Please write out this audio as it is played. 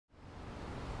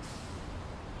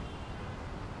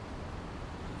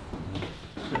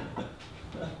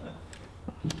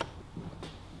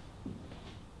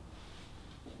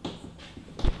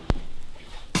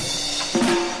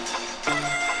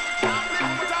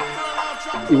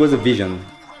It was a vision.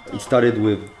 It started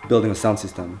with building a sound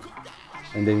system,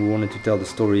 and then we wanted to tell the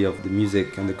story of the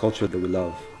music and the culture that we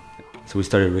love. So we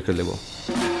started a record label.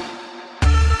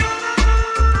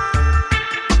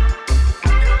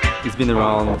 It's been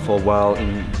around for a while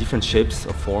in different shapes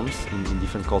or forms, in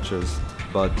different cultures.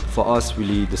 But for us,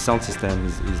 really, the sound system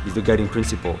is the guiding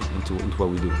principle into what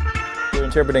we do. You're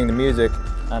interpreting the music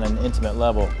on an intimate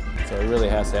level, so it really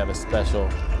has to have a special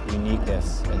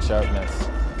uniqueness and sharpness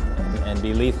and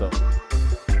be lethal.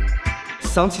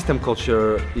 Sound system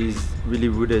culture is really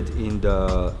rooted in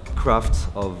the craft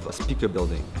of speaker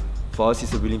building. For us,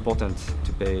 it's really important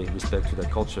to pay respect to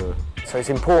that culture. So it's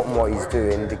important what he's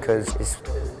doing because it's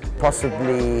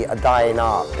possibly a dying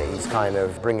art that he's kind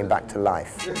of bringing back to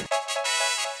life.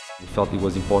 We felt it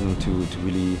was important to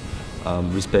really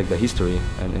respect the history,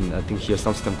 and I think here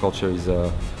sound system culture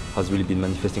has really been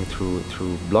manifesting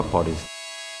through block parties.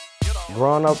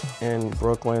 Growing up in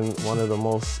Brooklyn, one of the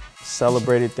most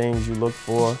celebrated things you looked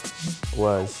for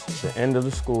was the end of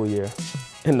the school year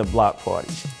and the block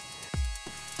parties.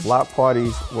 Block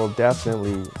parties will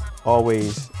definitely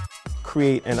always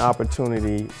create an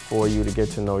opportunity for you to get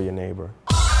to know your neighbor.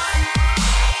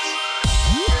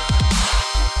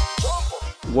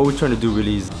 What we're trying to do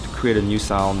really is to create a new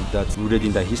sound that's rooted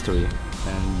in that history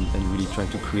and really trying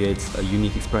to create a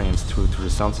unique experience through the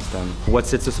sound system. What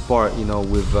sets us apart,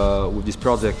 with this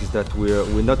project is that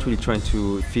we're not really trying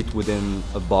to fit within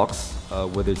a box,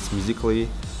 whether it's musically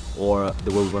or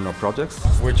the way we run our projects.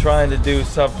 We're trying to do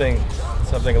something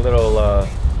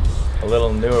a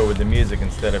little newer with the music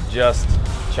instead of just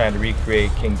trying to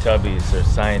recreate King Tubby's or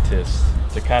Scientists.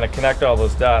 To kind of connect all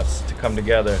those dots to come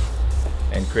together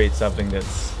and create something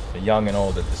that's young and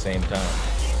old at the same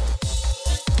time.